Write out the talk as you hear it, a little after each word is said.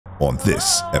on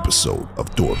this episode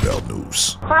of Doorbell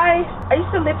News. Hi, I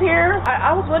used to live here.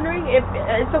 I was wondering if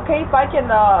it's okay if I can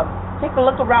take a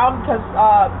look around because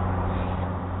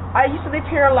I used to live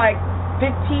here like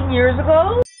 15 years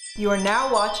ago. You are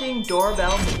now watching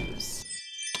Doorbell News.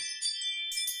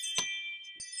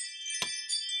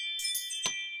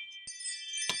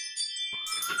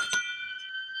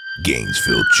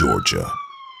 Gainesville, Georgia.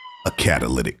 A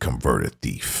catalytic converter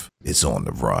thief is on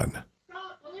the run.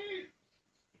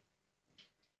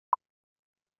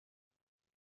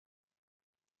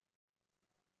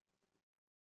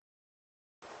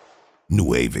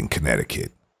 New Haven,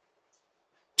 Connecticut.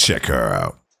 Check her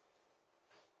out.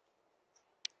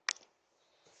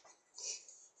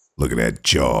 Look at that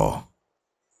jaw.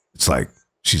 It's like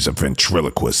she's a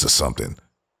ventriloquist or something.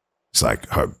 It's like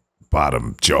her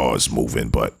bottom jaw is moving,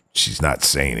 but she's not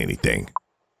saying anything.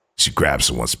 She grabs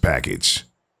someone's package,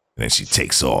 and then she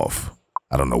takes off.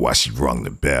 I don't know why she rung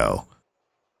the bell.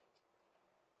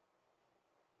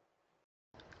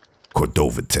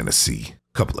 Cordova, Tennessee.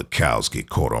 A couple of cows get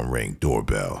caught on Ring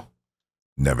doorbell.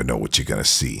 Never know what you're gonna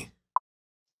see.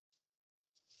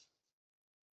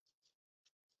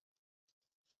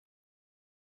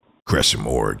 Gresham,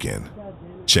 Oregon.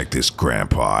 Check this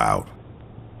grandpa out.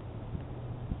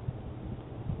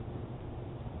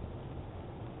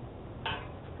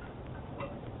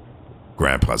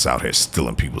 Grandpa's out here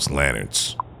stealing people's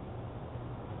lanterns.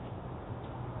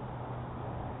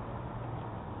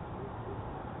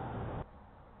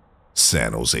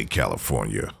 San Jose,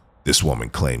 California. This woman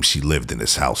claims she lived in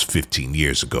this house 15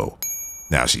 years ago.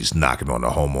 Now she's knocking on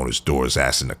the homeowner's doors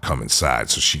asking to come inside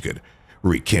so she could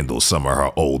rekindle some of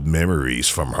her old memories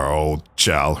from her old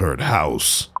childhood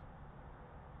house.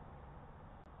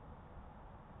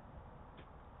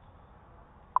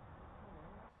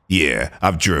 Yeah,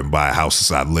 I've driven by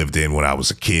houses I lived in when I was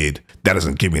a kid. That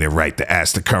doesn't give me the right to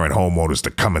ask the current homeowners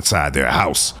to come inside their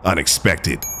house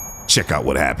unexpected. Check out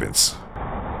what happens.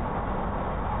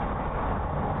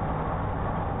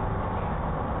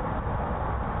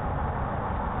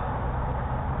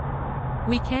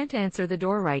 We can't answer the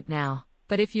door right now,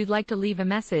 but if you'd like to leave a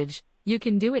message, you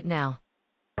can do it now.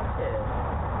 You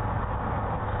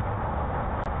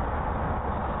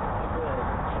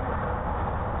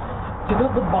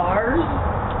know the bars?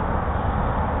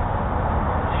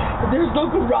 There's no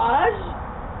garage?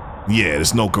 Yeah,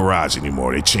 there's no garage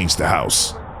anymore. They changed the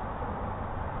house.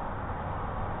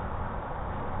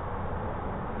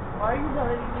 Why are you not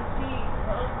letting me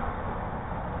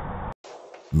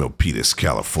see? Milpitas,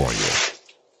 California.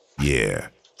 Yeah,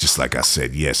 just like I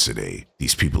said yesterday,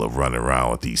 these people are running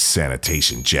around with these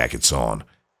sanitation jackets on,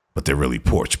 but they're really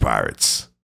porch pirates.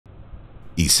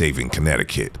 East Haven,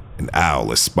 Connecticut. An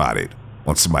owl is spotted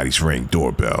on somebody's Ring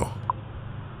doorbell.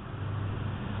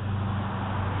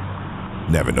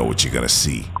 Never know what you're gonna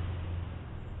see.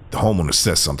 The homeowner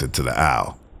says something to the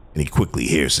owl, and he quickly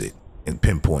hears it and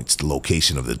pinpoints the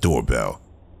location of the doorbell.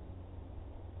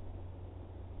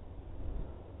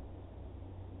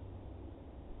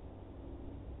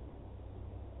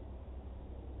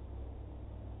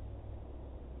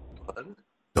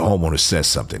 The homeowner says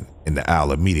something, and the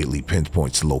owl immediately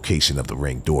pinpoints the location of the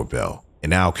Ring doorbell.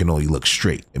 An owl can only look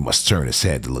straight and must turn its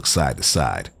head to look side to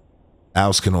side.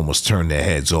 Owls can almost turn their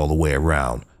heads all the way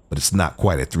around, but it's not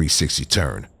quite a 360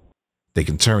 turn. They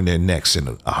can turn their necks in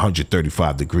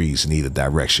 135 degrees in either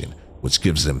direction, which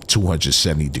gives them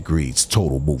 270 degrees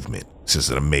total movement. This is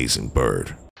an amazing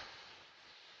bird.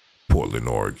 Portland,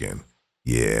 Oregon.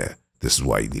 Yeah, this is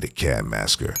why you need a cam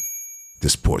masker.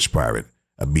 This porch pirate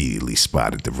immediately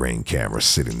spotted the Ring camera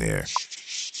sitting there.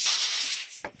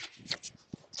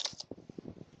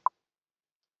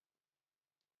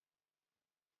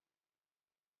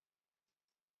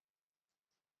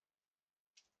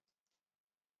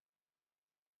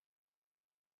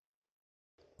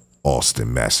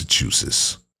 Austin,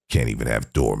 Massachusetts. Can't even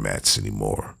have doormats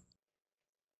anymore.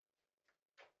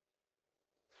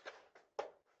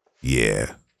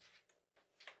 Yeah.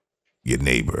 Your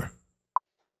neighbor.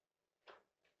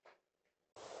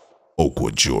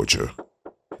 Oakwood, Georgia.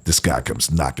 This guy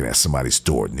comes knocking at somebody's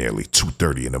door at nearly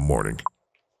 2:30 in the morning.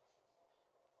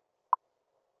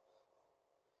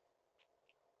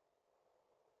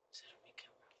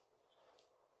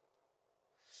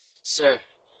 Sir,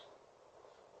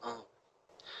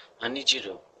 I need you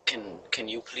to, can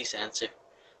you please answer?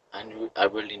 I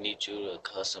really need you to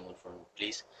call someone for me,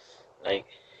 please. Like,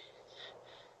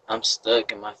 I'm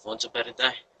stuck and my phone's about to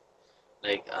die.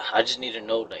 Like, I just need to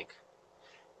know, like,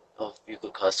 if you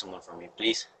could call someone for me,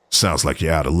 please. Sounds like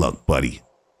you're out of luck, buddy.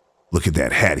 Look at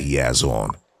that hat he has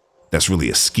on. That's really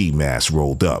a ski mask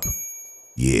rolled up.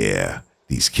 Yeah,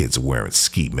 These kids are wearing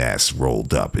ski masks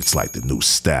rolled up. It's like the new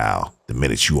style. The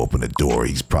minute you open the door,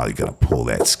 he's probably gonna pull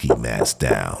that ski mask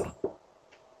down.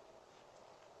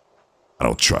 I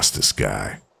don't trust this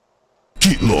guy.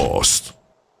 Get lost.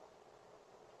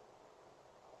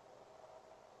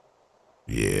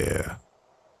 Yeah.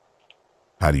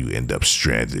 How do you end up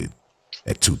stranded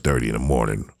at 2:30 in the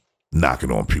morning,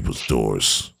 knocking on people's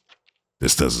doors?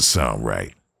 This doesn't sound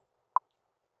right.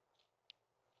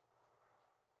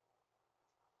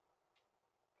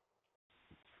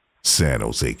 San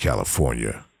Jose,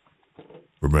 California.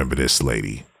 Remember this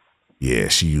lady? Yeah,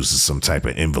 she uses some type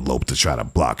of envelope to try to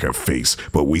block her face,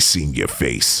 but we seen your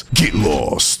face. Get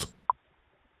lost.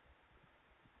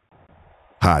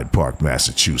 Hyde Park,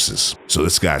 Massachusetts. So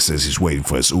this guy says he's waiting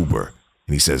for his Uber,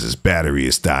 and he says his battery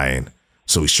is dying,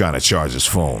 so he's trying to charge his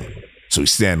phone. So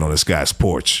he's standing on this guy's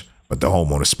porch, but the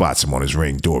homeowner spots him on his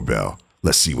Ring doorbell.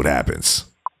 Let's see what happens.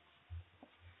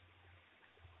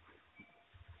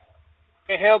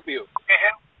 Can help you.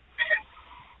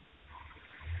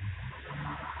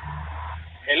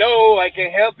 Hello, I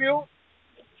can help you.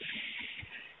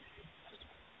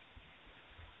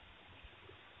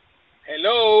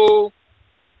 Hello.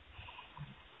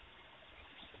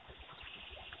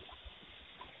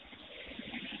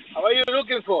 How are you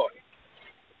looking for?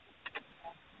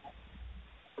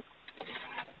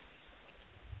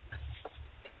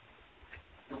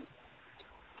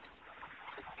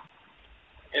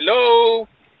 Hello.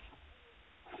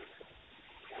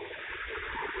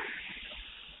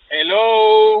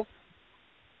 Hello.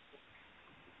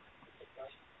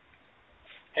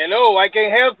 Hello, I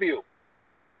can help you.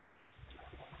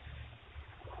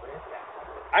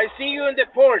 I see you in the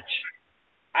porch.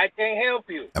 I can help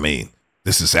you. I mean,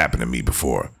 this has happened to me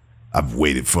before. I've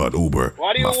waited for an Uber.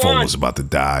 What do you My phone want? was about to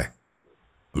die.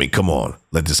 I mean, come on.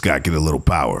 Let this guy get a little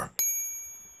power.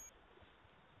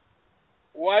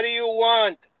 What do you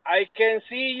want? I can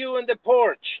see you in the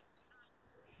porch.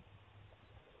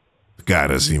 The guy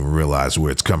doesn't even realize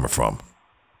where it's coming from.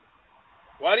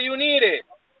 What do you need it?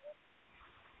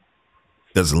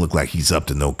 Doesn't look like he's up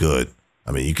to no good.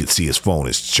 I mean, you can see his phone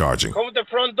is charging. Come to the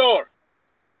front door.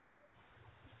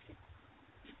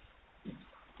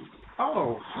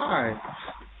 Oh, hi.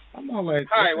 I'm all like,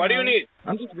 Hi, what do you need?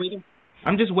 I'm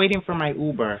just waiting for my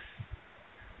Uber.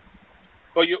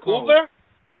 For your Oh. Uber?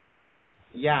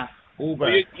 Yeah, Uber.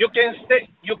 You can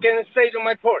stay to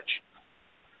my porch.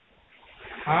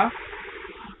 Huh?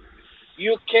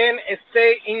 You can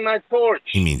stay in my porch.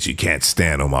 He means you can't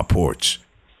stand on my porch.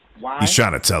 Why? He's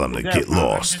trying to tell him to Yeah, get I'm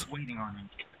lost. just waiting on him.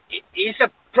 It's a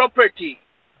property.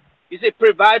 It's a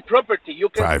private property. You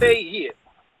can Private. stay here.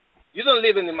 You don't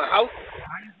live in my house.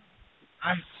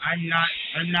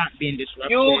 I'm not being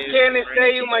disruptive. You can or stay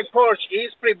anything. in my porch.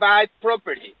 It's private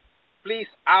property. Please,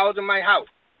 out of my house.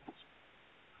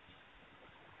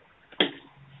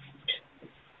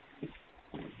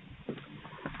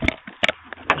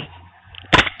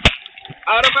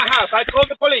 Out of my house. I call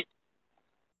the police.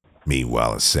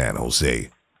 Meanwhile, in San Jose,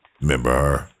 remember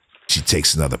her? She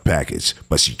takes another package,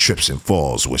 but she trips and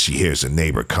falls when she hears a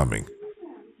neighbor coming.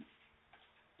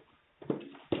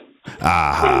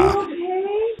 Aha.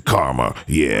 Karma.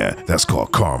 Yeah, that's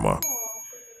called karma.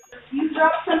 You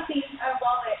dropped something in a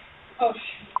wallet. Oh,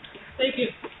 thank you.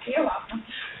 You're welcome.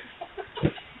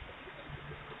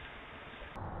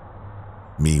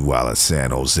 Meanwhile, in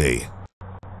San Jose,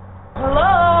 Hello.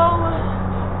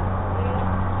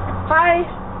 Hi.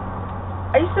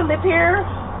 I used to live here.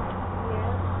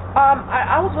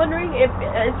 I was wondering if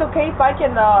it's okay if I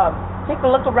can take a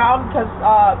look around because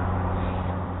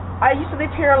I used to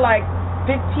live here like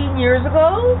 15 years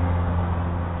ago,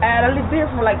 and I lived here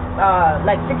for like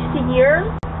 16 years.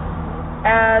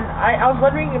 And I was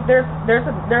wondering if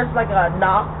there's like a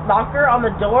knocker on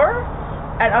the door,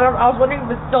 and I was wondering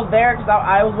if it's still there because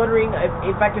I was wondering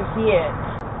if I can see it.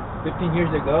 15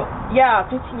 years ago? Yeah,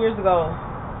 15 years ago.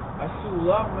 That's too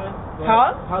long, man. But Huh?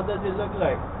 How does it look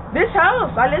like? This house,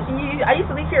 I used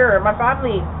to live here, my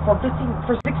family, for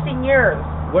 16 years.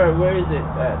 Where is it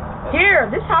at? Here,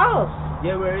 this house.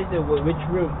 Yeah, where is it? Which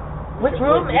room? Which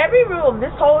room? Every room.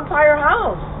 This whole entire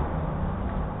house.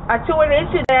 I went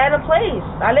into Diana Place.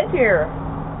 I live here.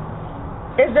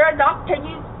 Is there a knock?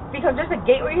 Because there's a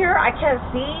gate right here, I can't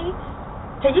see.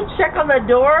 Can you check on the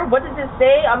door? What does it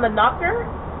say on the knocker?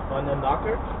 On the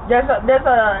knocker? There's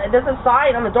a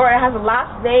sign on the door. It has a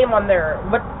last name on there.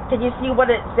 But can you see what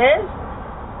it says?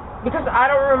 Because I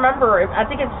don't remember. I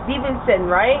think it's Stevenson,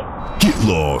 right? get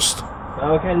lost.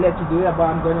 I can't let you do that, but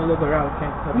I'm gonna look around.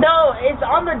 Can't No, it's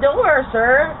on the door,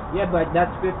 sir. Yeah, but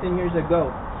that's 15 years ago.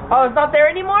 Oh, it's not there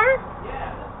anymore?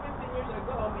 Yeah, that's 15 years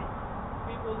ago. I mean,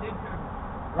 people live here.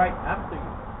 right after you.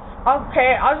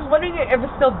 Okay, I was just wondering if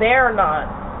it's still there or not.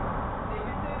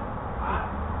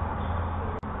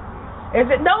 Is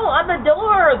it? No, on the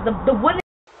door. The wooden.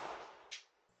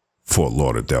 Fort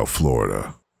Lauderdale,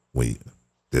 Florida.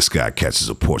 This guy catches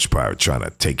a porch pirate trying to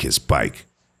take his bike,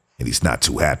 and he's not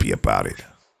too happy about it.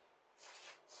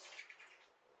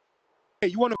 Hey,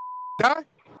 you wanna die?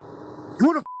 You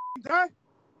wanna die?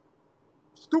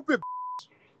 Stupid.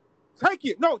 Take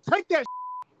it. No, take that.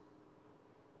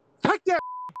 Take that.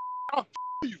 I'll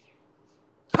you.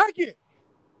 Take it.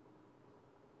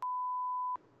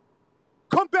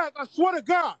 Come back. I swear to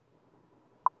God.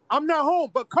 I'm not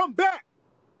home, but come back.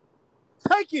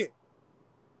 Take it.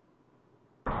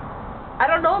 I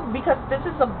don't know, because this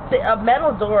is a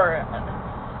metal door.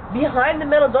 Behind the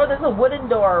metal door, there's a wooden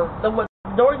door. The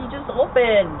door you just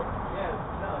opened. Yeah,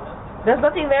 no, There's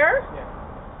nothing there?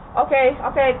 Yeah. Okay,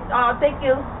 thank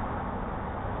you.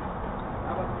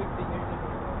 That was 15 years ago.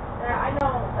 Yeah, I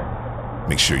know.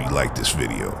 Make sure you like this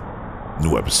video.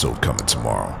 New episode coming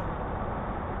tomorrow.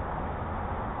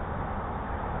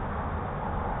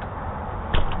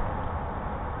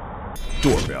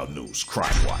 Doorbell News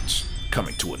Crime Watch,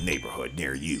 coming to a neighborhood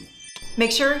near you.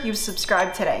 Make sure you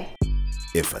subscribe today.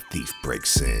 If a thief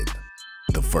breaks in,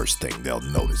 the first thing they'll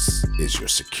notice is your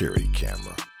security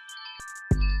camera.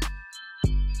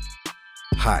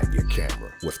 Hide your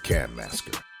camera with Cam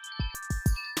Masker.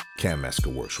 Cam Masker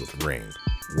works with Ring,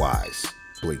 Wise,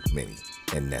 Blink Mini,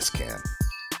 and Nest Cam.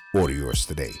 Order yours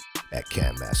today at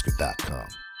cammasker.com.